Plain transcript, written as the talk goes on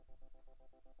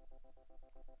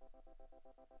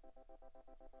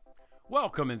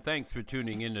Welcome and thanks for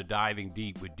tuning in to Diving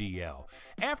Deep with DL.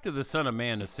 After the Son of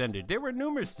Man ascended, there were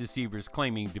numerous deceivers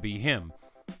claiming to be him,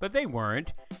 but they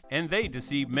weren't, and they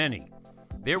deceived many.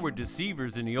 There were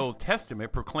deceivers in the Old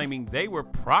Testament proclaiming they were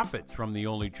prophets from the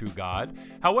only true God.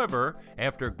 However,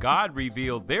 after God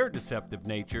revealed their deceptive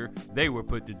nature, they were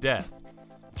put to death.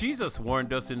 Jesus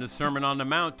warned us in the Sermon on the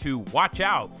Mount to watch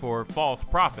out for false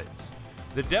prophets.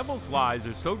 The devil's lies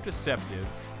are so deceptive,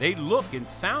 they look and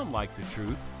sound like the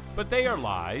truth, but they are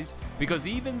lies, because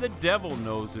even the devil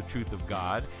knows the truth of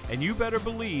God, and you better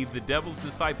believe the devil's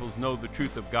disciples know the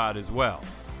truth of God as well.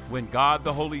 When God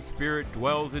the Holy Spirit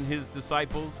dwells in his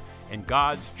disciples, and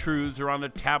God's truths are on the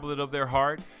tablet of their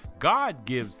heart, God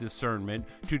gives discernment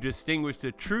to distinguish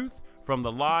the truth from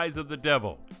the lies of the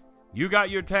devil. You got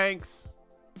your tanks?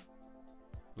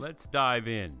 Let's dive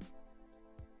in.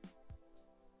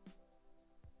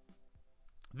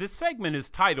 This segment is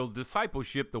titled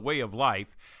Discipleship, the Way of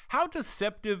Life. How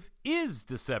deceptive is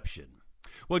deception?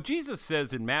 Well, Jesus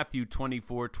says in Matthew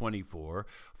 24:24,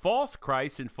 false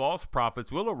Christs and false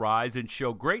prophets will arise and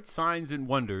show great signs and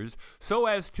wonders so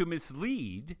as to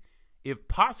mislead, if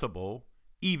possible,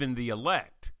 even the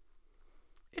elect.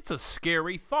 It's a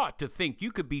scary thought to think you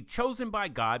could be chosen by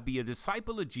God, be a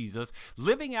disciple of Jesus,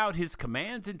 living out his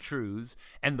commands and truths,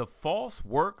 and the false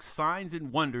works, signs,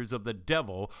 and wonders of the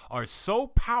devil are so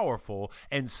powerful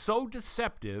and so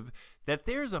deceptive that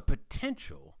there's a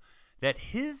potential that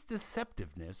his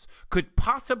deceptiveness could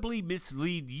possibly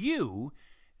mislead you,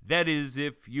 that is,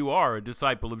 if you are a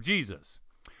disciple of Jesus.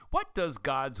 What does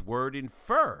God's word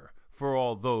infer for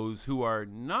all those who are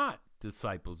not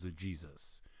disciples of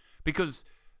Jesus? Because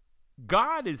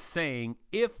God is saying,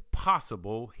 if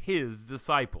possible, his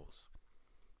disciples.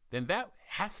 Then that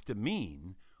has to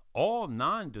mean all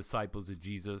non-disciples of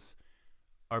Jesus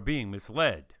are being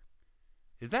misled.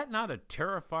 Is that not a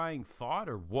terrifying thought,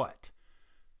 or what?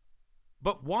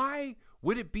 But why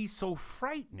would it be so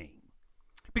frightening?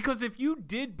 Because if you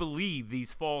did believe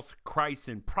these false Christs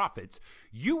and prophets,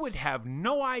 you would have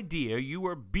no idea you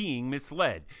were being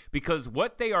misled, because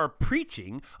what they are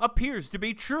preaching appears to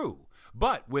be true.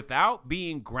 But without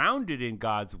being grounded in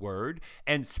God's word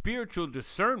and spiritual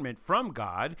discernment from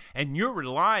God, and you're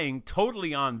relying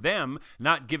totally on them,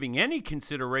 not giving any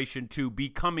consideration to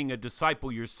becoming a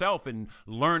disciple yourself and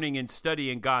learning and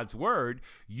studying God's word,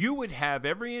 you would have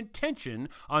every intention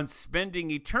on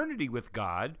spending eternity with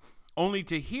God, only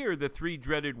to hear the three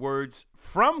dreaded words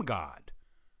from God,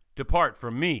 "Depart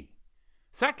from me."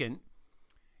 Second,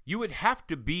 you would have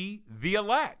to be the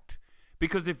elect.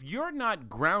 Because if you're not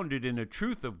grounded in the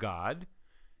truth of God,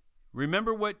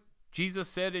 remember what Jesus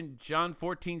said in John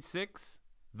 14:6?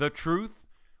 The truth?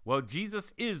 Well,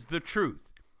 Jesus is the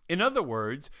truth. In other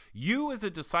words, you as a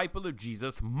disciple of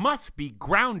Jesus must be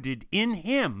grounded in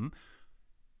him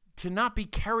to not be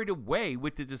carried away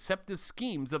with the deceptive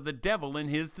schemes of the devil and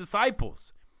his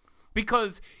disciples.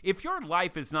 Because if your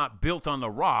life is not built on the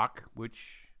rock,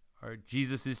 which are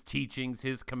Jesus' teachings,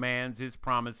 his commands, his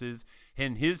promises,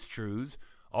 and his truths,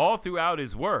 all throughout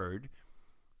his word,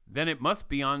 then it must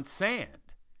be on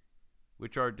sand,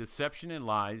 which are deception and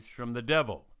lies from the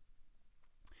devil.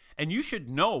 And you should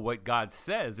know what God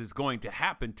says is going to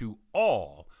happen to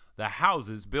all the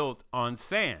houses built on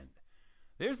sand.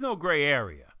 There's no gray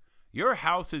area. Your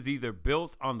house is either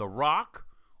built on the rock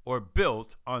or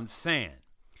built on sand.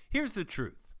 Here's the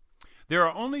truth. There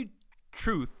are only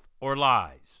truth or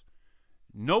lies.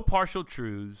 No partial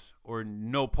truths or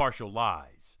no partial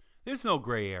lies. There's no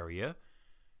gray area.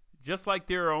 Just like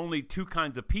there are only two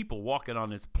kinds of people walking on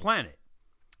this planet.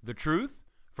 The truth,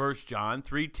 1 John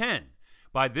 3:10.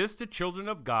 By this the children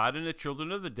of God and the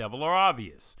children of the devil are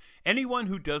obvious. Anyone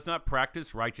who does not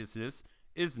practice righteousness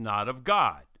is not of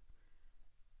God.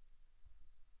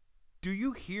 Do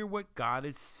you hear what God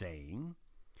is saying?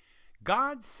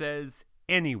 God says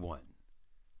anyone.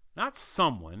 Not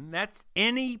someone, that's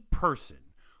any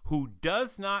person who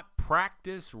does not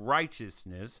practice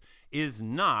righteousness is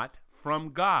not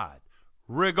from God,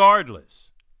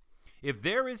 regardless. If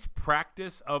there is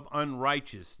practice of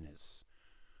unrighteousness,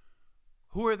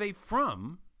 who are they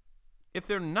from if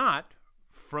they're not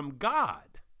from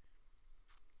God?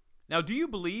 Now, do you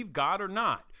believe God or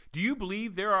not? Do you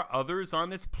believe there are others on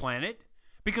this planet?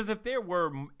 Because if there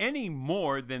were any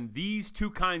more than these two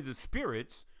kinds of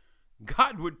spirits,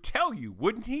 God would tell you,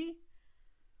 wouldn't he?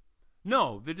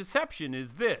 No, the deception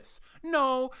is this.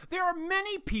 No, there are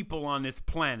many people on this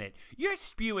planet. You're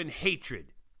spewing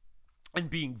hatred and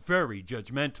being very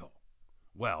judgmental.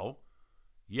 Well,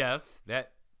 yes,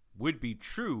 that would be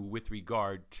true with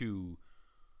regard to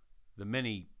the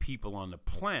many people on the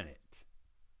planet.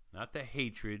 not the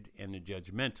hatred and the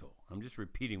judgmental. I'm just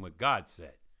repeating what God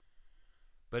said.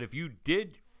 But if you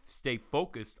did stay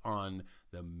focused on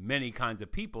the many kinds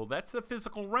of people, that's the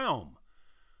physical realm.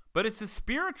 But it's the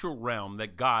spiritual realm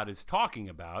that God is talking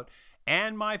about.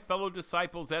 And my fellow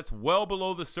disciples, that's well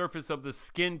below the surface of the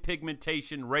skin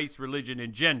pigmentation, race, religion,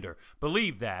 and gender.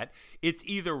 Believe that. It's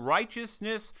either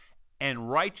righteousness and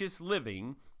righteous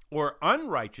living or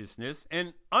unrighteousness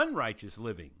and unrighteous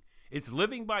living. It's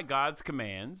living by God's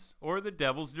commands or the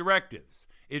devil's directives.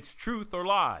 It's truth or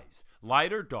lies,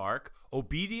 light or dark,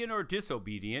 obedient or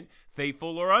disobedient,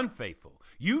 faithful or unfaithful.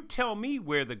 You tell me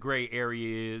where the gray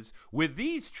area is with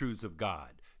these truths of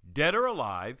God: dead or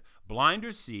alive, blind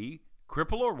or see,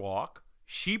 cripple or walk,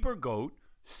 sheep or goat,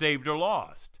 saved or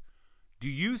lost. Do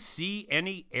you see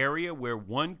any area where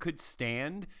one could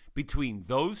stand between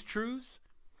those truths?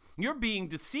 You're being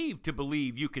deceived to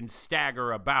believe you can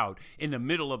stagger about in the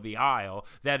middle of the aisle,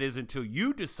 that is, until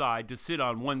you decide to sit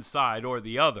on one side or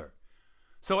the other.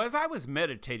 So as I was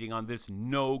meditating on this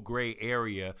no gray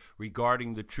area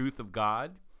regarding the truth of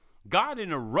God, God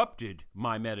interrupted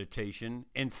my meditation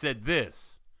and said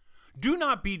this: "Do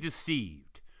not be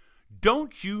deceived.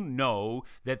 Don't you know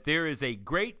that there is a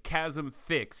great chasm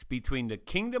fixed between the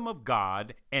kingdom of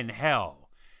God and hell?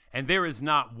 And there is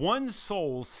not one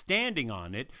soul standing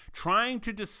on it trying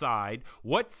to decide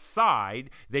what side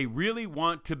they really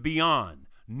want to be on.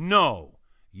 No,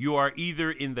 you are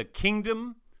either in the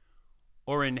kingdom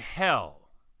or in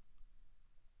hell."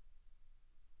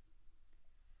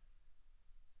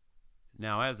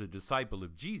 Now, as a disciple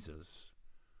of Jesus,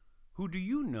 who do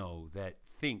you know that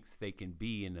thinks they can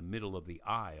be in the middle of the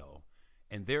aisle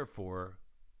and therefore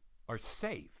are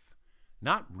safe,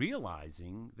 not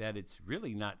realizing that it's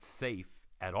really not safe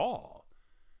at all,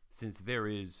 since there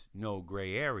is no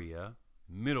gray area,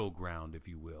 middle ground, if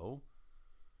you will,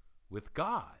 with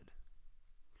God?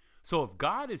 So if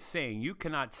God is saying you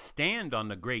cannot stand on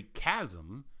the great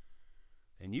chasm,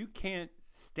 then you can't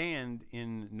stand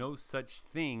in no such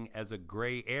thing as a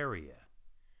gray area.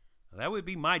 That would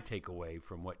be my takeaway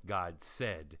from what God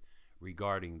said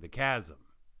regarding the chasm.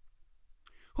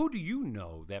 Who do you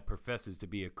know that professes to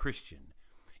be a Christian,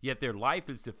 yet their life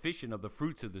is deficient of the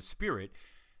fruits of the Spirit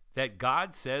that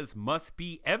God says must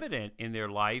be evident in their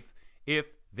life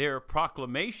if their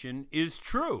proclamation is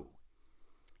true?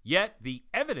 Yet the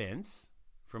evidence,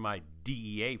 for my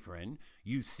DEA friend,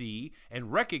 you see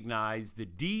and recognize the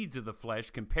deeds of the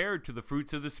flesh compared to the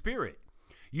fruits of the Spirit.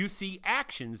 You see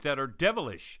actions that are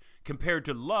devilish compared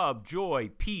to love,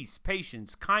 joy, peace,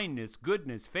 patience, kindness,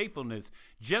 goodness, faithfulness,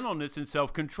 gentleness, and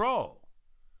self-control.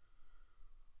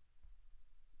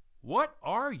 What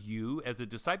are you, as a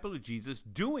disciple of Jesus,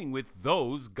 doing with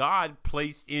those God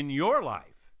placed in your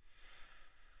life?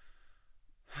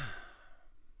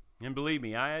 And believe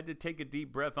me, I had to take a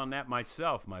deep breath on that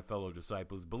myself, my fellow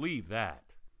disciples. Believe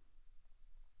that.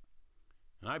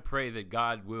 And I pray that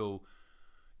God will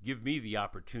give me the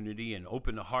opportunity and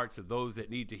open the hearts of those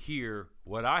that need to hear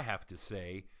what I have to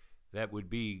say that would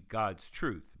be God's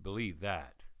truth. Believe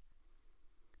that.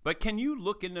 But can you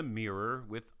look in the mirror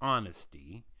with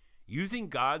honesty, using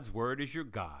God's word as your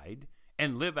guide,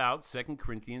 and live out 2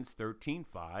 Corinthians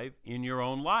 13:5 in your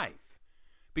own life?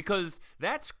 Because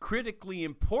that's critically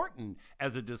important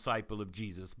as a disciple of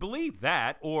Jesus. Believe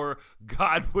that, or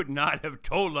God would not have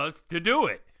told us to do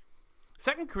it.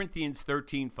 2 Corinthians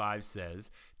 13:5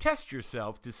 says, "Test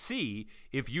yourself to see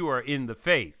if you are in the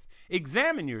faith.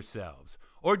 Examine yourselves.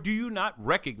 Or do you not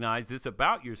recognize this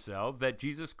about yourself, that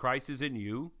Jesus Christ is in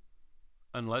you,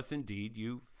 unless indeed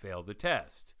you fail the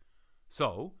test?"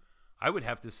 So I would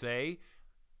have to say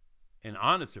an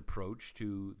honest approach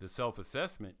to the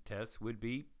self-assessment test would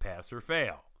be pass or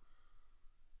fail.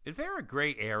 Is there a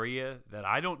gray area that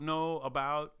I don't know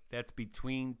about that's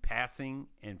between passing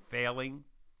and failing?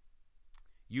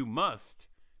 You must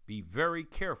be very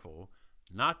careful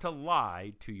not to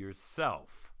lie to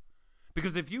yourself.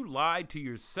 Because if you lied to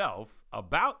yourself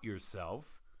about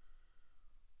yourself,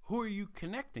 who are you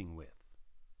connecting with?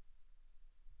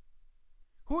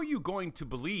 Who are you going to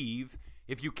believe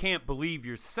if you can't believe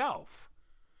yourself?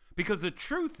 Because the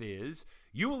truth is,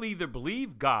 you will either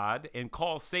believe God and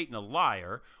call Satan a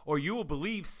liar, or you will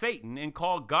believe Satan and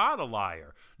call God a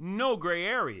liar. No gray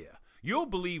area. You'll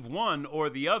believe one or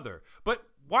the other. But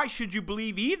why should you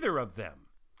believe either of them?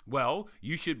 Well,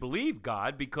 you should believe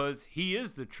God because he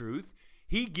is the truth.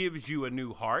 He gives you a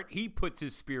new heart. He puts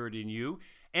his Spirit in you,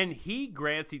 and he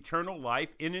grants eternal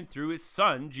life in and through his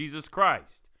Son, Jesus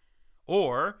Christ.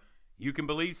 Or you can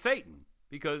believe Satan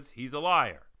because he's a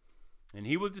liar, and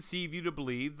he will deceive you to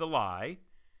believe the lie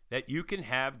that you can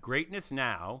have greatness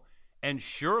now and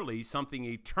surely something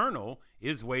eternal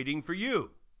is waiting for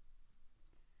you.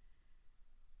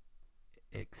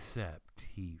 Except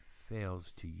he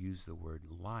fails to use the word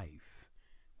life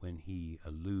when he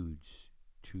alludes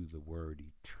to the word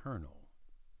eternal.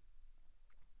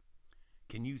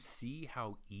 Can you see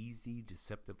how easy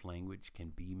deceptive language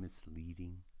can be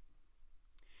misleading?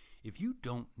 If you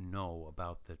don't know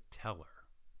about the teller,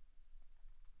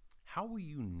 how will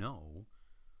you know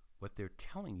what they're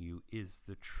telling you is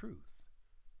the truth?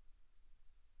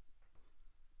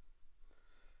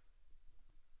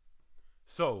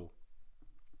 So,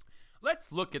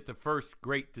 let's look at the first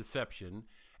great deception,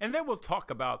 and then we'll talk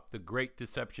about the great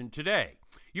deception today.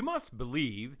 You must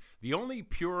believe the only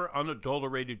pure,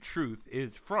 unadulterated truth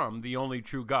is from the only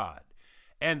true God.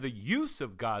 And the use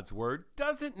of God's word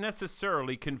doesn't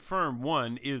necessarily confirm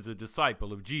one is a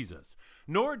disciple of Jesus,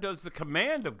 nor does the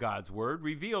command of God's word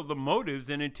reveal the motives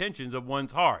and intentions of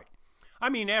one's heart. I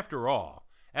mean, after all,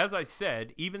 as I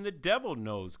said, even the devil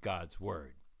knows God's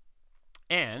word.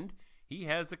 And he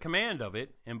has a command of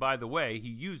it, and by the way, he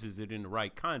uses it in the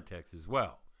right context as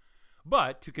well.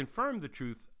 But to confirm the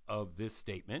truth of this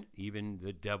statement, even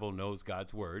the devil knows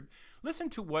God's word, listen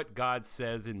to what God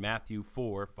says in Matthew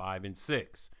 4, 5, and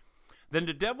 6. Then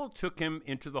the devil took him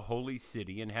into the holy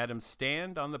city and had him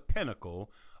stand on the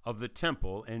pinnacle of the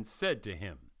temple and said to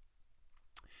him,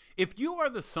 "If you are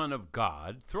the Son of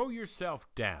God, throw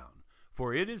yourself down,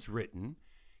 for it is written,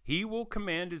 He will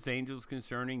command His angels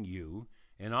concerning you,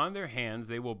 and on their hands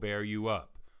they will bear you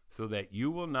up, so that you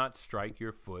will not strike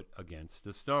your foot against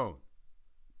a stone."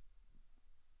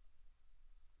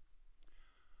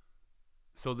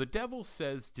 So the devil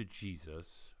says to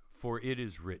Jesus, "For it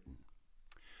is written."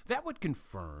 That would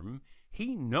confirm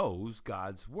he knows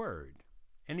God's word,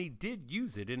 and he did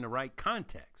use it in the right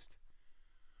context.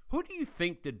 Who do you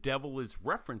think the devil is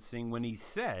referencing when he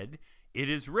said, "It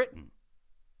is written"?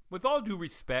 With all due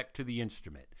respect to the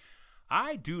instrument,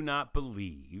 I do not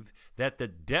believe that the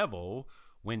devil,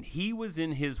 when he was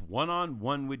in his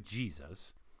one-on-one with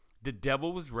Jesus, the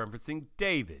devil was referencing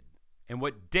David and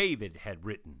what David had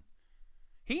written.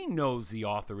 He knows the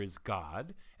author is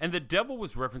God, and the devil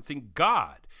was referencing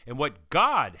God and what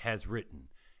God has written.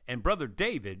 And Brother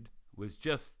David was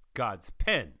just God's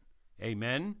pen.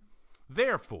 Amen?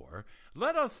 Therefore,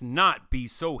 let us not be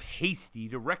so hasty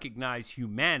to recognize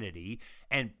humanity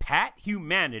and pat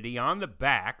humanity on the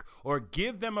back or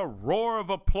give them a roar of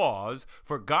applause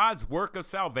for God's work of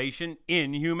salvation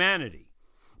in humanity.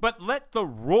 But let the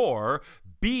roar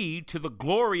be to the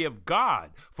glory of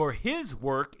God for his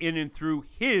work in and through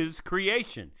his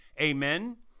creation.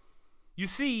 Amen? You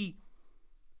see,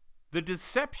 the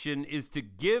deception is to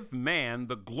give man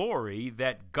the glory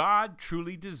that God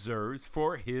truly deserves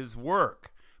for his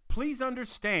work. Please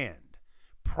understand,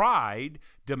 pride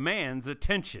demands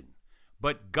attention,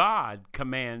 but God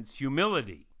commands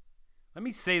humility. Let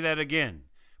me say that again.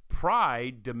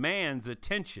 Pride demands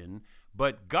attention,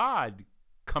 but God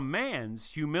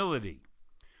commands humility.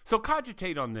 So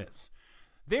cogitate on this.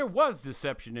 There was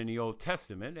deception in the Old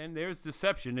Testament, and there's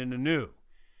deception in the New.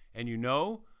 And you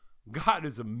know, God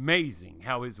is amazing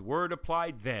how his word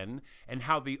applied then and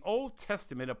how the Old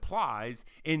Testament applies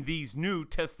in these New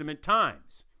Testament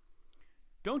times.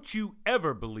 Don't you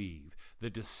ever believe the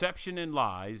deception and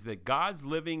lies that God's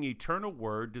living eternal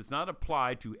word does not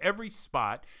apply to every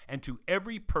spot and to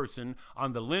every person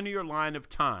on the linear line of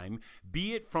time,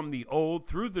 be it from the old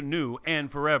through the new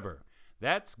and forever.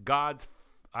 That's God's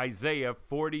Isaiah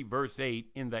 40 verse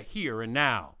 8 in the here and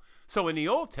now. So in the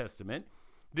Old Testament,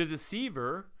 the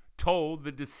deceiver told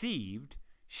the deceived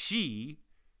she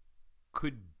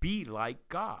could be like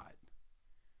God.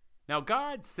 Now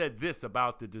God said this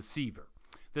about the deceiver: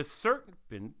 the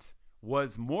serpent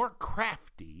was more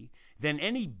crafty than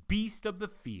any beast of the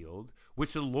field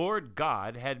which the Lord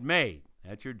God had made.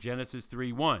 That's your Genesis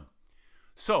 3:1.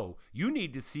 So you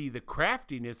need to see the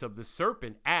craftiness of the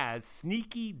serpent as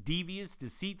sneaky, devious,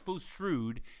 deceitful,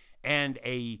 shrewd, and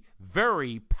a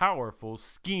very powerful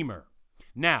schemer.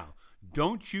 Now,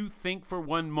 don't you think for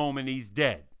one moment he's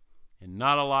dead and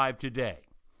not alive today.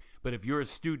 But if you're a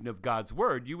student of God's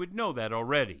word, you would know that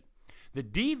already. The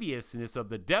deviousness of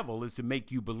the devil is to make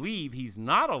you believe he's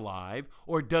not alive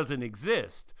or doesn't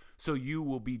exist, so you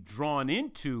will be drawn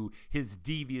into his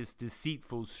devious,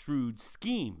 deceitful, shrewd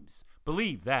schemes.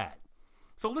 Believe that.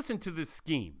 So listen to this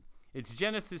scheme. It's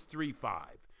Genesis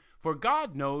 3:5. For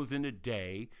God knows in a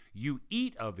day you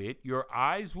eat of it, your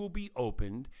eyes will be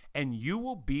opened, and you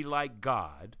will be like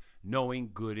God,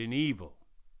 knowing good and evil.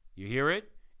 You hear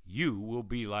it? You will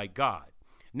be like God.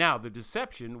 Now, the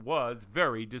deception was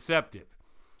very deceptive.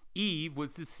 Eve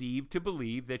was deceived to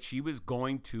believe that she was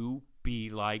going to be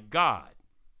like God.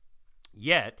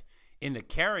 Yet, in the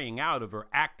carrying out of her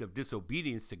act of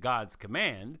disobedience to God's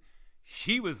command,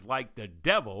 she was like the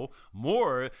devil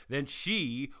more than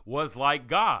she was like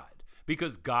God,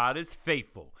 because God is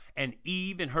faithful, and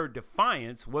Eve in her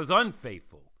defiance was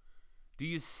unfaithful. Do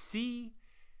you see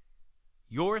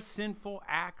your sinful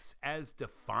acts as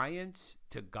defiance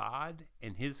to God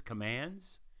and his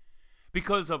commands?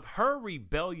 Because of her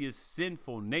rebellious,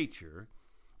 sinful nature,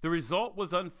 the result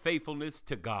was unfaithfulness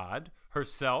to God,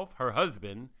 herself, her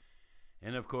husband,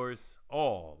 and of course,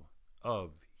 all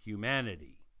of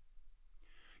humanity.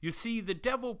 You see, the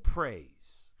devil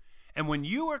preys, and when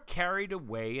you are carried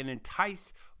away and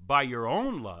enticed by your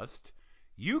own lust,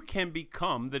 you can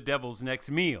become the devil's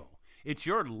next meal. It's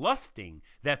your lusting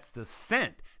that's the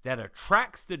scent that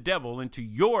attracts the devil into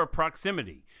your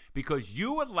proximity, because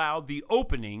you allow the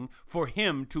opening for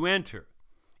him to enter.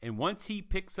 And once he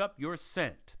picks up your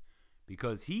scent,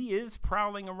 because he is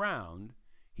prowling around,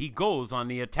 he goes on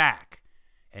the attack.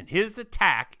 And his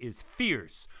attack is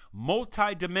fierce,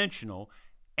 multidimensional,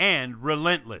 and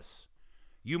relentless.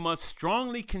 You must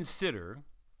strongly consider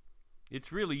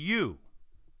it's really you.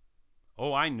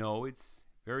 Oh, I know it's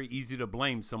very easy to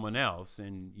blame someone else,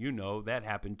 and you know that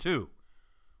happened too.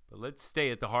 But let's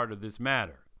stay at the heart of this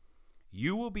matter.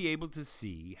 You will be able to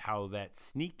see how that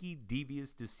sneaky,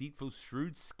 devious, deceitful,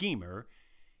 shrewd schemer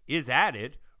is at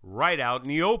it right out in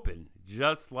the open,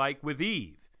 just like with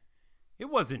Eve. It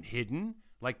wasn't hidden,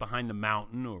 like behind the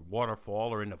mountain or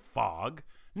waterfall or in the fog.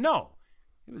 No,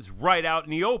 it was right out in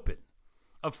the open.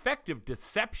 Effective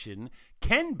deception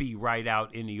can be right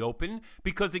out in the open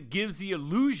because it gives the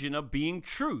illusion of being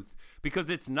truth, because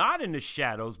it's not in the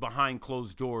shadows behind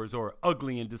closed doors or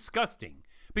ugly and disgusting.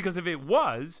 Because if it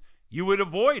was, you would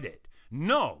avoid it.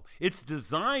 No, it's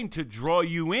designed to draw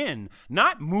you in,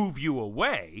 not move you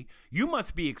away. You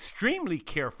must be extremely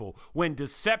careful when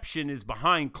deception is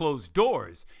behind closed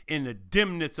doors, in the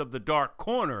dimness of the dark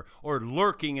corner, or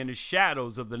lurking in the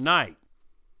shadows of the night.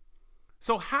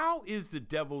 So how is the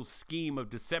devil's scheme of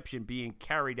deception being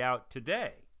carried out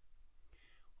today?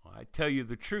 Well, I tell you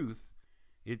the truth,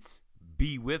 it's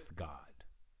be with God.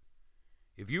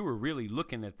 If you were really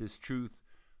looking at this truth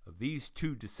of these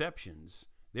two deceptions,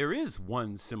 there is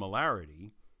one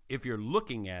similarity if you're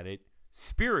looking at it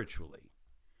spiritually.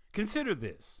 Consider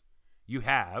this. You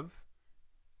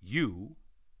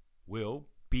will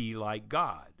be like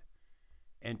God.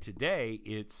 And today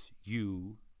it's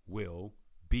you will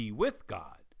be with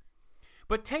God.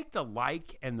 But take the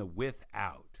like and the with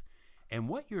out, and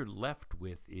what you're left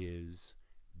with is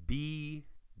be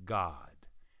God.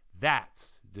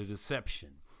 That's the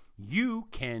deception. You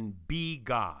can be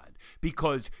God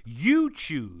because you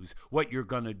choose what you're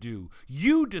going to do.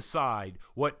 You decide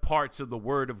what parts of the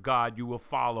Word of God you will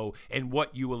follow and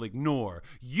what you will ignore.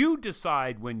 You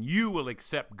decide when you will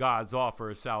accept God's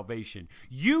offer of salvation.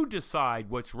 You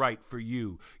decide what's right for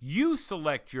you. You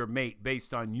select your mate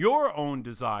based on your own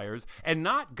desires and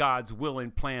not God's will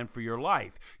and plan for your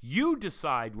life. You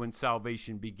decide when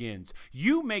salvation begins.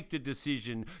 You make the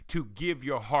decision to give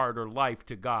your heart or life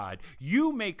to God.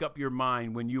 You make up your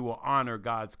mind when you will honor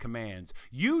God's commands.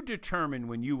 You determine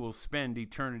when you will spend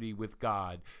eternity with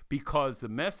God, because the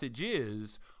message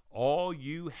is all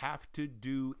you have to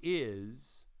do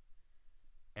is,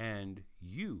 and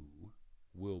you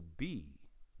will be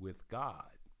with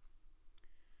God.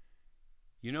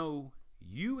 You know,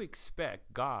 you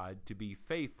expect God to be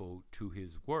faithful to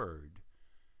his word,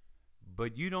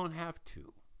 but you don't have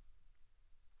to.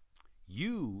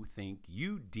 You think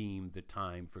you deem the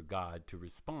time for God to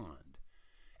respond.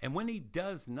 And when he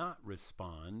does not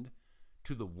respond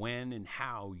to the when and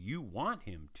how you want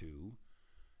him to,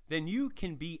 then you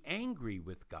can be angry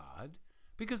with God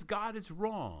because God is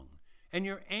wrong, and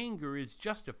your anger is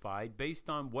justified based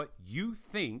on what you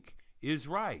think is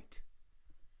right.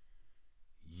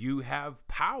 You have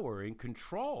power and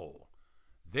control.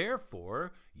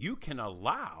 Therefore, you can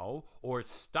allow or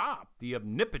stop the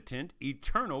omnipotent,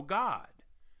 eternal God.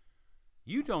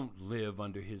 You don't live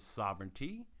under his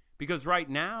sovereignty because right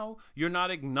now you're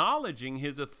not acknowledging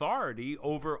his authority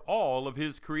over all of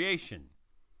his creation.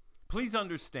 Please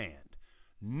understand,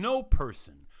 no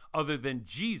person other than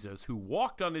Jesus who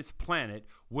walked on this planet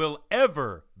will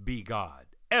ever be God,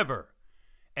 ever.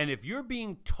 And if you're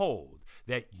being told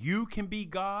that you can be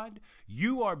God,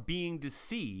 you are being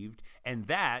deceived, and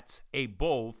that's a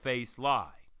bold-faced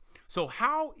lie. So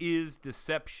how is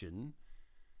deception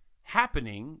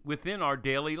happening within our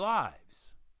daily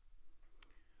lives?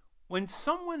 When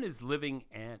someone is living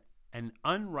an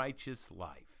unrighteous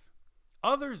life,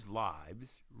 others'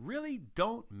 lives really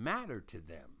don't matter to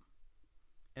them.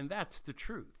 And that's the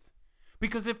truth.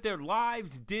 Because if their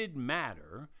lives did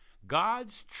matter,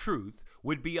 God's truth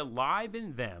would be alive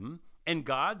in them, and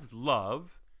God's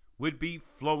love would be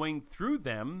flowing through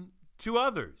them to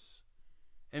others.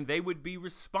 And they would be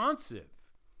responsive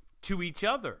to each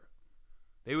other.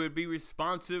 They would be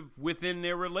responsive within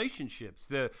their relationships.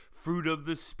 The fruit of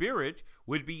the Spirit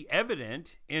would be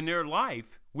evident in their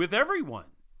life with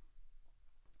everyone.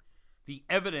 The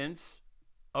evidence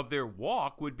of their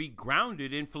walk would be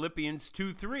grounded in Philippians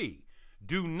 2:3.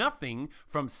 Do nothing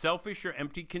from selfish or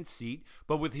empty conceit,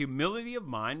 but with humility of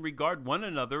mind regard one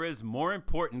another as more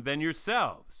important than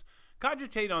yourselves.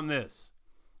 Cogitate on this.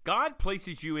 God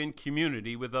places you in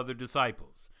community with other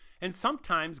disciples. And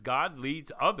sometimes God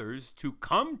leads others to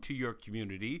come to your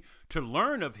community to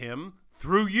learn of him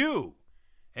through you.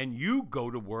 And you go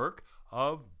to work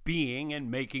of being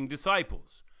and making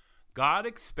disciples. God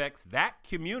expects that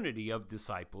community of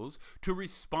disciples to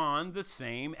respond the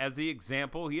same as the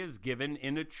example he has given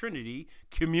in a Trinity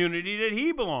community that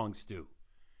he belongs to.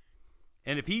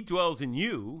 And if he dwells in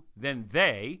you, then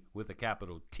they, with a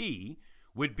capital T,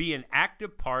 would be an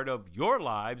active part of your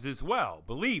lives as well.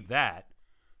 Believe that.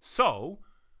 So,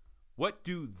 what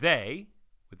do they,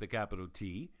 with a capital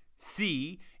T,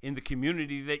 see in the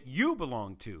community that you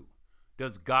belong to?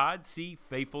 Does God see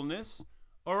faithfulness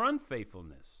or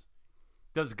unfaithfulness?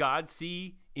 Does God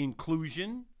see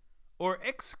inclusion or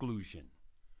exclusion?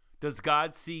 Does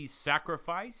God see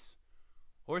sacrifice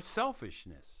or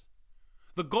selfishness?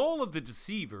 The goal of the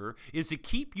deceiver is to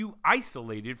keep you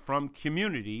isolated from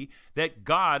community that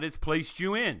God has placed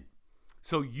you in,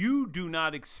 so you do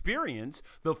not experience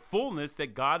the fullness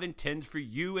that God intends for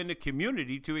you and the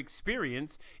community to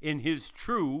experience in his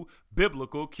true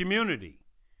biblical community.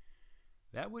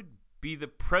 That would be the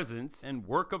presence and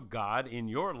work of God in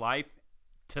your life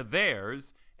to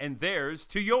theirs and theirs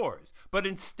to yours. But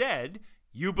instead,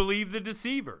 you believe the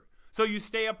deceiver. So you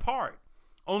stay apart,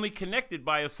 only connected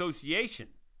by association.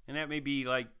 And that may be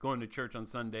like going to church on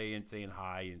Sunday and saying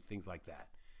hi and things like that.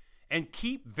 And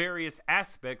keep various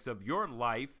aspects of your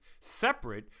life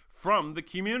separate from the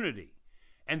community.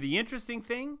 And the interesting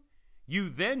thing, you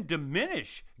then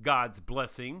diminish God's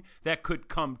blessing that could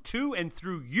come to and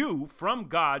through you from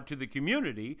God to the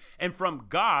community, and from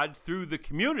God through the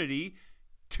community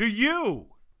to you.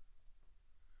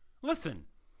 Listen,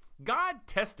 God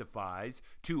testifies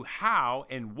to how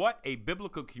and what a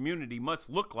biblical community must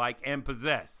look like and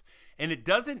possess. And it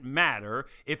doesn't matter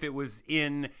if it was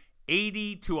in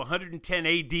 80 to 110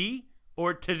 AD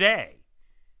or today.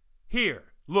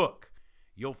 Here, look,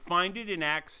 you'll find it in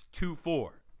Acts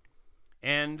 2:4.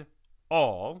 And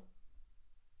all,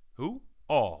 who?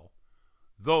 All,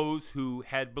 those who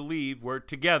had believed were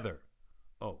together.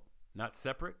 Oh, not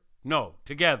separate? No,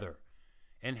 together.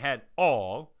 And had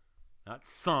all, not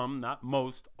some, not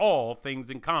most, all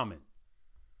things in common.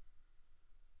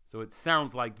 So it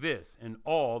sounds like this: and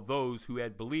all those who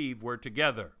had believed were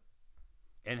together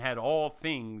and had all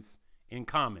things in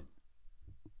common.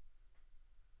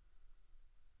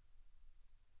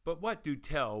 But what do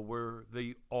tell were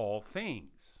the all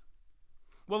things?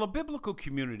 Well, a biblical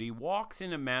community walks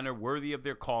in a manner worthy of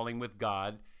their calling with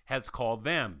God has called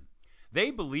them. They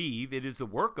believe it is the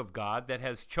work of God that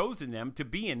has chosen them to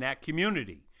be in that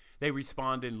community. They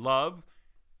respond in love,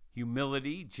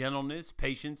 humility, gentleness,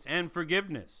 patience, and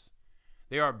forgiveness.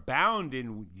 They are bound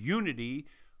in unity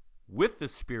with the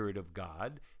Spirit of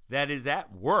God that is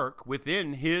at work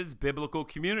within his biblical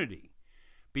community,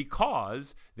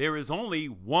 because there is only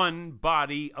one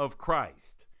body of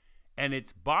Christ, and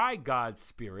it's by God's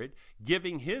Spirit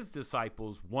giving his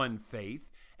disciples one faith,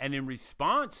 and in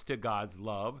response to God's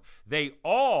love, they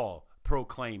all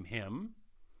proclaim him,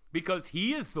 because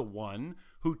he is the one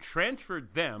who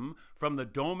transferred them from the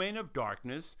domain of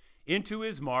darkness into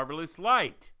his marvelous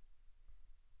light.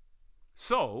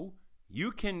 So,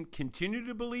 you can continue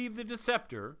to believe the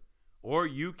deceptor, or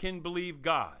you can believe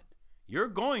God. You're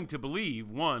going to believe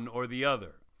one or the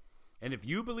other. And if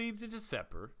you believe the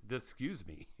deceptor,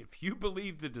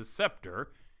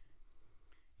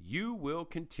 you will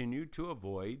continue to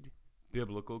avoid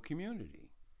biblical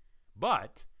community.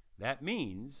 But that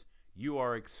means you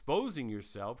are exposing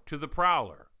yourself to the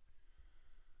prowler,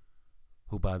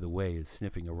 who, by the way, is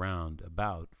sniffing around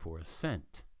about for a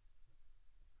scent.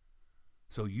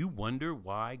 So you wonder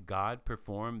why God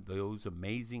performed those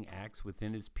amazing acts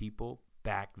within his people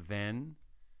back then,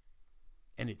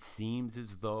 and it seems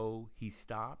as though he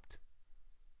stopped?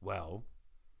 Well,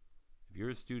 if you're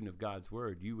a student of God's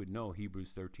word, you would know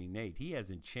Hebrews 13:8. He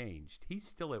hasn't changed. He's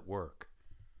still at work.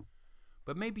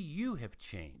 But maybe you have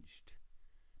changed,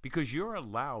 because you're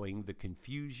allowing the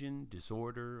confusion,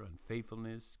 disorder,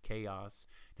 unfaithfulness, chaos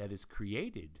that is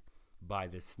created by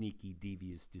the sneaky,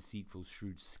 devious, deceitful,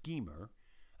 shrewd schemer,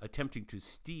 attempting to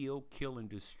steal, kill, and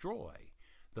destroy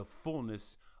the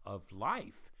fullness of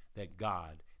life that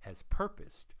God has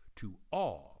purposed to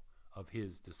all of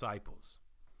his disciples.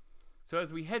 So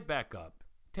as we head back up,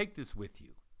 take this with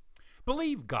you.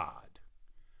 Believe God.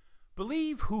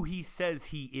 Believe who he says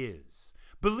he is.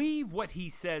 Believe what he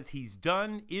says he's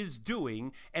done, is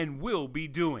doing, and will be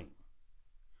doing.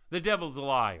 The devil's a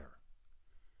liar.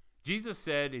 Jesus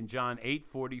said in John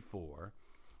 8:44,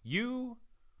 "You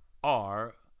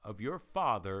are of your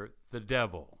father, the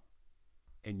devil,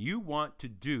 and you want to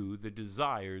do the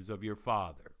desires of your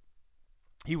father.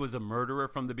 He was a murderer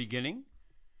from the beginning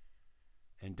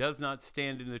and does not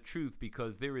stand in the truth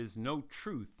because there is no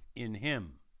truth in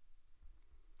him.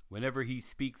 Whenever he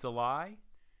speaks a lie,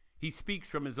 he speaks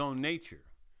from his own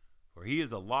nature, for he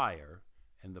is a liar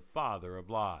and the father of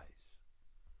lies."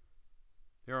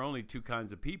 There are only two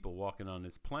kinds of people walking on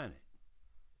this planet: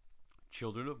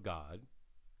 children of God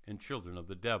and children of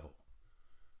the devil.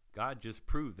 God just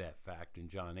proved that fact in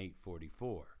John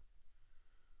 8:44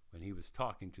 when he was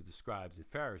talking to the scribes and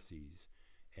Pharisees,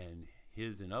 and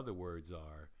his, in other words,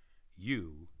 are,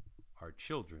 you are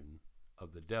children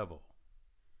of the devil.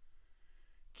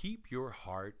 Keep your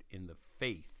heart in the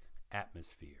faith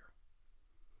atmosphere.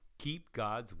 Keep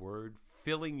God's word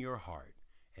filling your heart,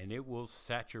 and it will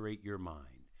saturate your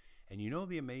mind. And you know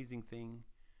the amazing thing?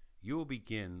 You'll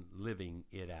begin living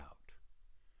it out.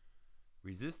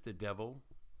 Resist the devil,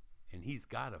 and he's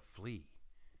got to flee,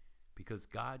 because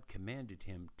God commanded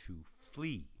him to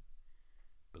flee.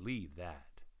 Believe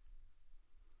that.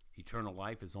 Eternal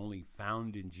life is only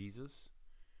found in Jesus.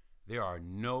 There are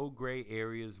no gray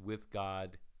areas with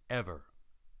God ever.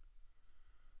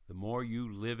 The more you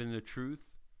live in the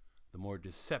truth, the more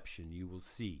deception you will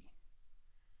see.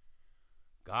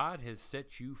 God has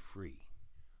set you free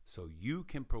so you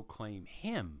can proclaim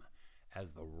him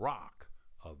as the rock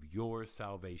of your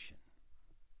salvation.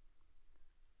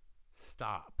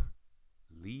 Stop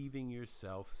leaving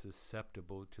yourself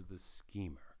susceptible to the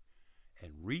schemer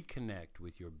and reconnect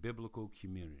with your biblical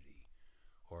community,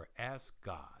 or ask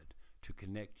God to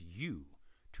connect you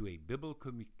to a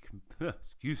biblical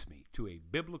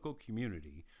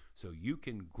community so you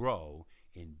can grow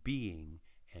in being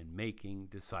and making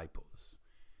disciples.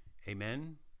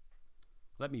 Amen.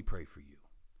 Let me pray for you.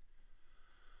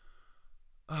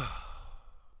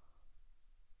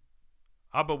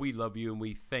 Abba, we love you and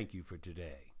we thank you for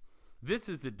today. This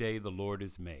is the day the Lord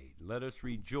has made. Let us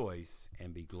rejoice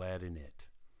and be glad in it.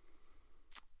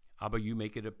 Abba, you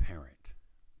make it apparent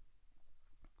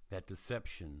that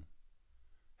deception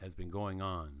has been going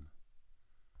on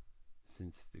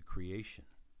since the creation.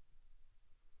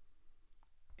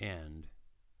 And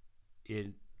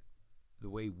the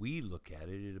way we look at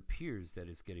it, it appears that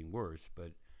it's getting worse,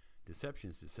 but deception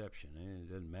is deception, and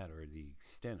it doesn't matter the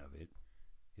extent of it.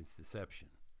 It's deception.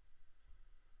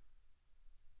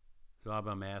 So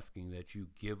Abba, I'm asking that you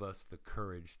give us the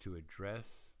courage to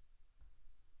address,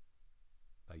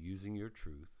 by using your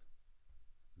truth,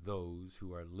 those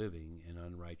who are living an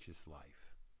unrighteous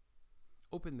life.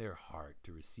 Open their heart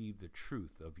to receive the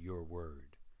truth of your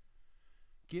word.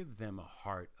 Give them a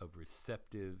heart of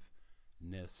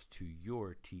receptiveness to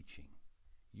your teaching,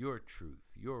 your truth,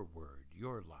 your word,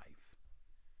 your life.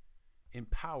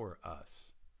 Empower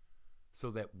us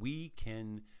so that we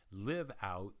can live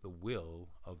out the will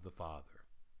of the Father.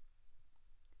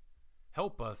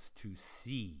 Help us to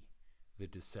see the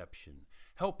deception.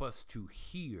 Help us to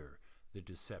hear the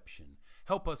deception.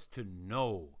 Help us to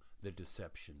know the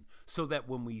deception, so that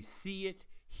when we see it,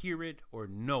 hear it, or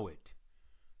know it,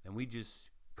 then we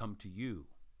just come to you.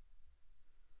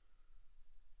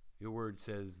 Your word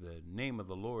says the name of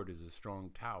the Lord is a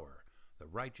strong tower. The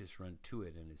righteous run to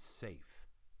it and is safe.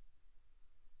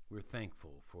 We're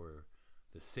thankful for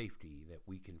the safety that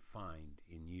we can find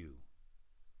in you.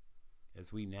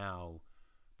 As we now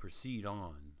proceed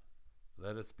on,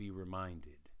 let us be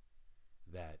reminded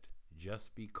that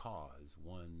just because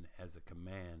one has a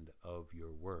command of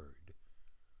your word,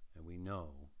 and we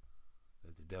know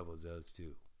that the devil does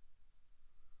too,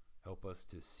 help us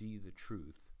to see the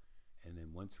truth, and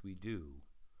then once we do,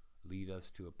 lead us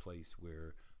to a place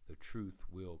where the truth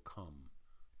will come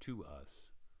to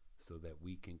us, so that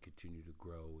we can continue to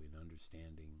grow in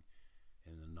understanding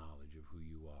and the knowledge of who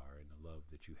you are and the love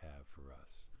that you have for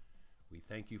us. We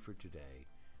thank you for today.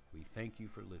 We thank you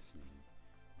for listening.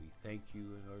 We thank you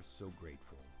and are so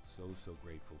grateful, so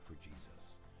grateful for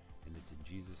Jesus. And it's in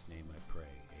Jesus' name I pray,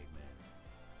 amen.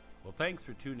 Well, thanks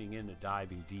for tuning in to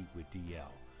Diving Deep with DL.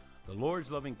 The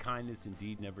Lord's loving kindness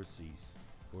indeed never cease,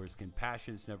 for his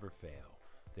compassions never fail.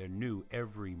 They're new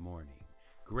every morning.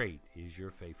 great is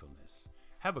your faithfulness.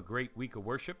 Have a great week of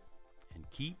worship and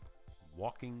keep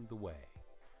walking the way.